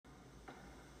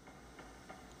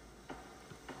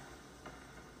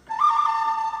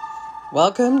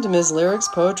Welcome to Ms. Lyric's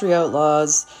Poetry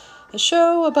Outlaws, a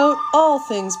show about all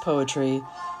things poetry.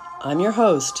 I'm your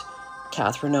host,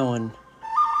 Catherine Owen.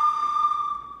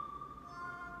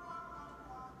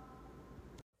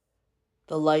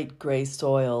 The Light Gray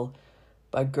Soil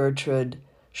by Gjertrud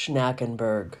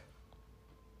Schnackenberg.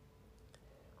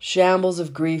 Shambles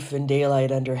of grief in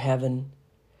daylight under heaven.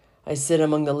 I sit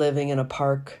among the living in a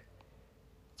park,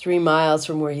 3 miles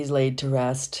from where he's laid to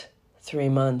rest, 3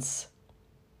 months.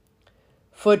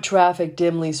 Foot traffic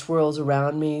dimly swirls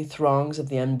around me, throngs of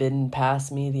the unbidden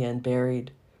pass me, the unburied.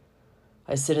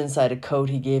 I sit inside a coat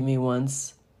he gave me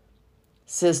once,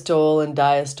 systole and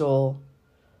diastole,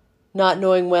 not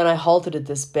knowing when I halted at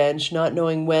this bench, not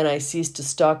knowing when I ceased to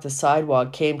stalk the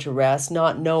sidewalk, came to rest,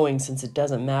 not knowing since it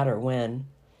doesn't matter when.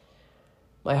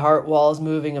 My heart walls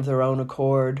moving of their own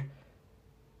accord,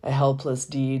 a helpless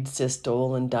deed,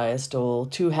 systole and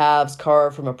diastole, 2 halves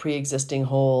carved from a pre-existing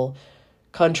whole,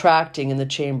 contracting and the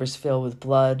chambers fill with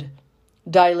blood,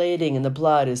 dilating and the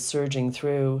blood is surging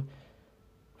through.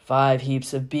 5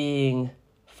 heaps of being,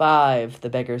 5, the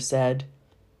beggar said.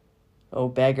 O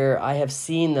beggar, I have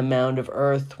seen the mound of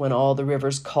earth when all the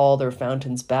rivers call their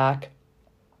fountains back.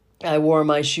 I wore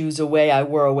my shoes away, I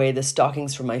wore away the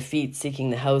stockings from my feet, seeking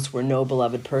the house where no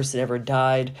beloved person ever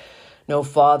died, no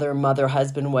father, mother,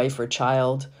 husband, wife, or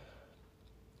child.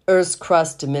 Earth's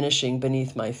crust diminishing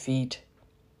beneath my feet.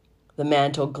 The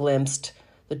mantle glimpsed,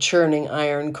 the churning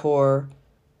iron core.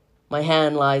 My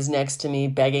hand lies next to me,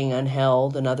 begging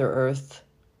unheld, another earth.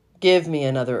 Give me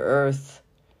another earth.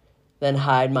 Then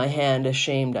hide my hand,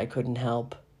 ashamed I couldn't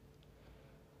help.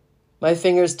 My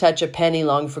fingers touch a penny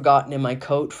long forgotten in my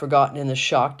coat, forgotten in the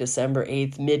shock December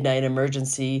 8th midnight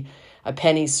emergency, a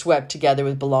penny swept together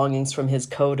with belongings from his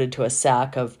coat into a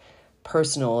sack of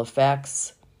personal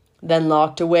effects, then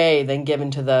locked away, then given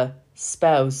to the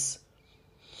spouse.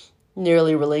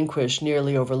 Nearly relinquished,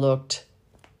 nearly overlooked.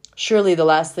 Surely the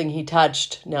last thing he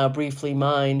touched, now briefly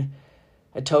mine,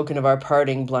 a token of our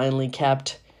parting blindly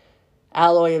kept.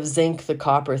 Alloy of zinc, the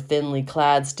copper thinly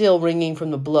clad, still ringing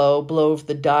from the blow of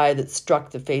the die that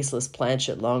struck the faceless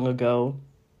planchet long ago.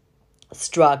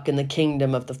 Struck in the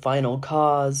kingdom of the final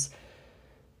cause.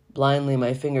 Blindly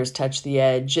my fingers touch the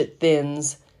edge, it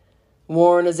thins,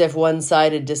 worn as if one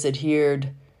side had disadhered,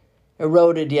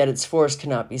 eroded yet its force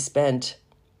cannot be spent.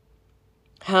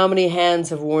 How many hands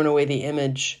have worn away the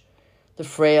image, the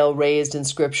frail raised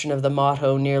inscription of the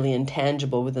motto nearly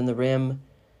intangible within the rim,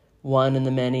 one in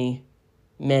the many,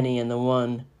 many in the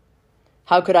one.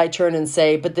 How could I turn and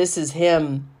say, but this is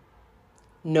him?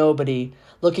 Nobody,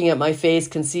 looking at my face,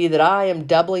 can see that I am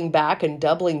doubling back and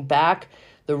doubling back,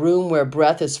 the room where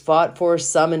breath is fought for,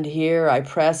 summoned here. I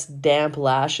press damp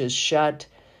lashes shut,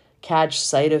 catch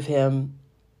sight of him.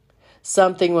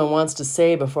 Something one wants to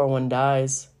say before one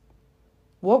dies.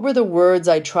 What were the words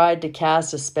I tried to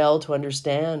cast a spell to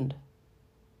understand?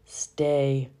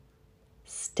 Stay.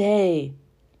 Stay.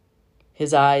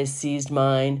 His eyes seized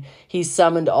mine. He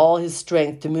summoned all his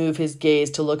strength to move his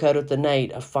gaze to look out at the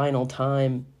night a final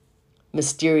time.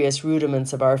 Mysterious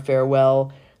rudiments of our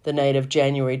farewell, the night of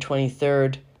January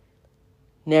 23rd.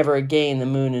 Never again the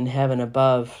moon in heaven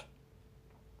above.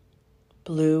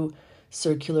 Blue,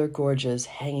 circular gorges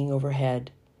hanging overhead,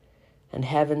 and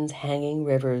heaven's hanging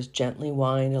rivers gently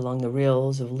wind along the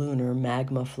rills of lunar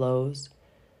magma flows,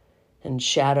 and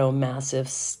shadow massives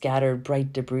scattered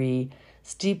bright debris,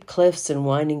 steep cliffs and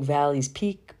winding valleys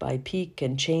peak by peak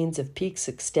and chains of peaks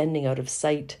extending out of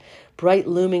sight, bright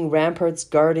looming ramparts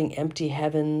guarding empty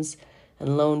heavens,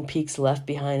 and lone peaks left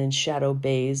behind in shadow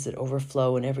bays that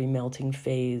overflow in every melting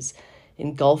phase,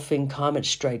 engulfing comet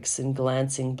strikes and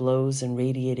glancing blows and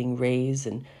radiating rays,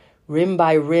 and rim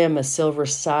by rim a silver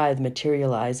scythe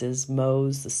materializes,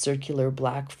 mows the circular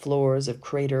black floors of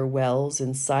crater wells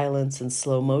in silence and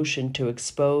slow motion to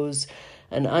expose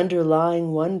an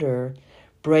underlying wonder,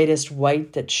 brightest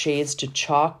white that shades to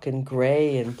chalk and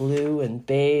gray and blue and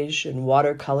beige and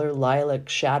watercolor lilac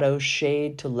shadows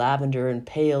shade to lavender and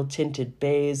pale tinted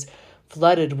bays,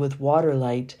 flooded with water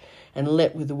light and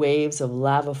lit with waves of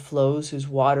lava flows whose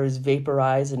waters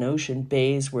vaporize in ocean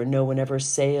bays where no one ever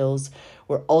sails,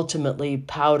 where ultimately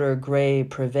powder gray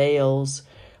prevails.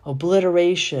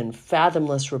 Obliteration,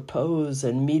 fathomless repose,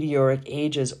 and meteoric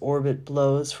ages orbit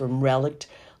blows from relict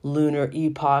lunar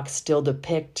epochs still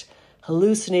depict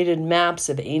hallucinated maps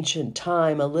of ancient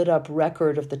time, a lit-up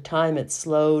record of the time it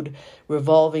slowed,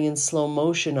 revolving in slow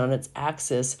motion on its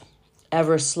axis,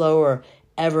 ever slower,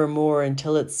 ever more,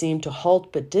 until it seemed to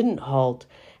halt but didn't halt,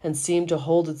 and seemed to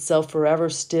hold itself forever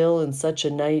still in such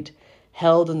a night,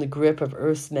 held in the grip of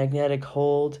Earth's magnetic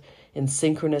hold, in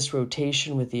synchronous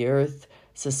rotation with the Earth,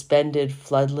 suspended,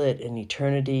 floodlit in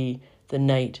eternity, the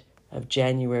night of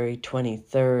January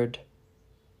 23rd.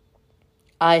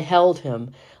 I held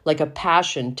him like a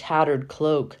passion-tattered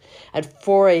cloak. At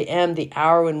 4 a.m., the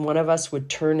hour when one of us would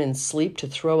turn in sleep to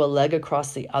throw a leg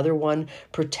across the other one,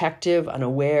 protective,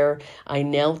 unaware, I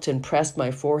knelt and pressed my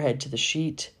forehead to the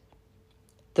sheet.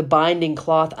 The binding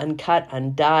cloth uncut,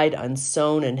 undyed,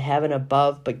 unsewn in heaven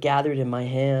above, but gathered in my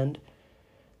hand.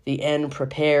 The end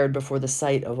prepared before the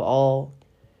sight of all.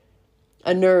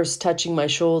 A nurse touching my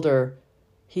shoulder.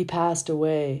 He passed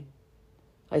away.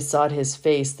 I sought his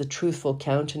face, the truthful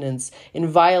countenance,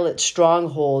 inviolate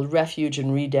stronghold, refuge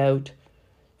and redoubt,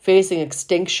 facing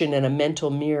extinction in a mental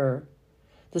mirror,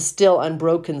 the still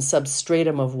unbroken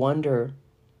substratum of wonder,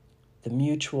 the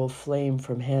mutual flame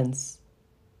from hence,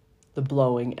 the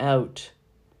blowing out.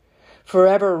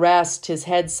 Forever rest, his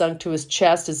head sunk to his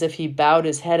chest as if he bowed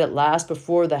his head at last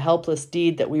before the helpless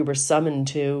deed that we were summoned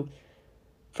to.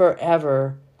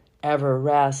 Forever, ever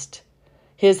rest.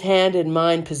 His hand in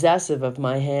mine, possessive of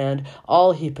my hand,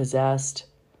 all he possessed.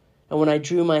 And when I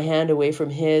drew my hand away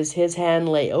from his hand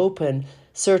lay open,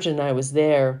 certain I was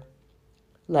there.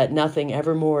 Let nothing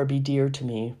evermore be dear to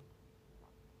me.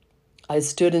 I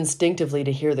stood instinctively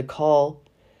to hear the call,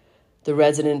 the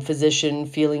resident physician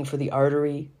feeling for the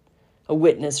artery, a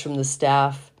witness from the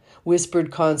staff,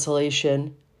 whispered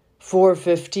consolation,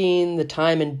 4:15, the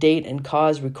time and date and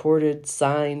cause recorded,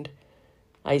 signed.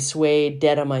 I swayed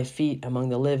dead on my feet among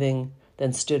the living,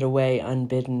 then stood away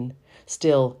unbidden,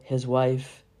 still his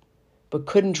wife, but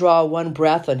couldn't draw one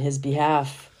breath on his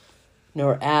behalf,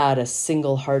 nor add a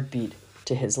single heartbeat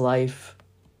to his life.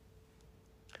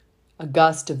 A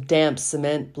gust of damp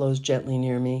cement blows gently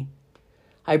near me.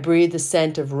 I breathe the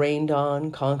scent of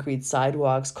rained-on concrete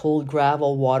sidewalks, cold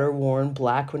gravel, water-worn,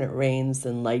 black when it rains,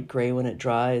 then light gray when it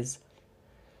dries.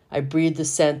 I breathe the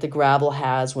scent the gravel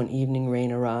has when evening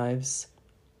rain arrives.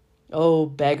 Oh,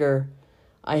 beggar,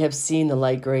 I have seen the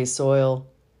light gray soil.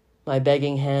 My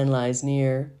begging hand lies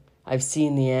near. I've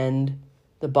seen the end,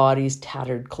 the body's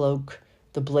tattered cloak,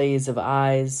 the blaze of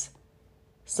eyes.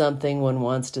 Something one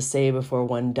wants to say before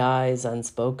one dies,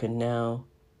 unspoken now.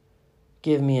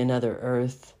 Give me another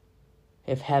earth,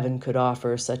 if heaven could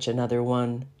offer such another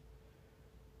one.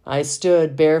 I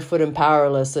stood barefoot and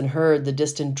powerless and heard the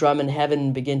distant drum in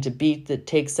heaven begin to beat that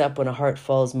takes up when a heart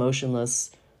falls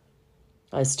motionless.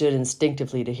 I stood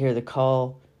instinctively to hear the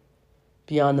call.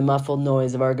 Beyond the muffled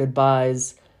noise of our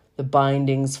goodbyes, the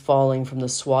bindings falling from the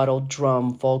swaddled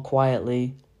drum fall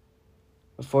quietly.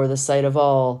 Before the sight of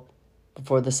all,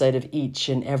 before the sight of each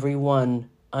and every one,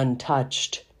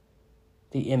 untouched,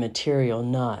 the immaterial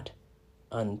knot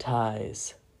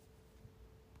unties.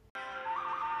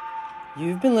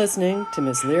 You've been listening to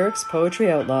Miss Lyric's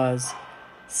Poetry Outlaws.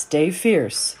 Stay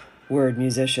fierce, word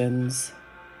musicians.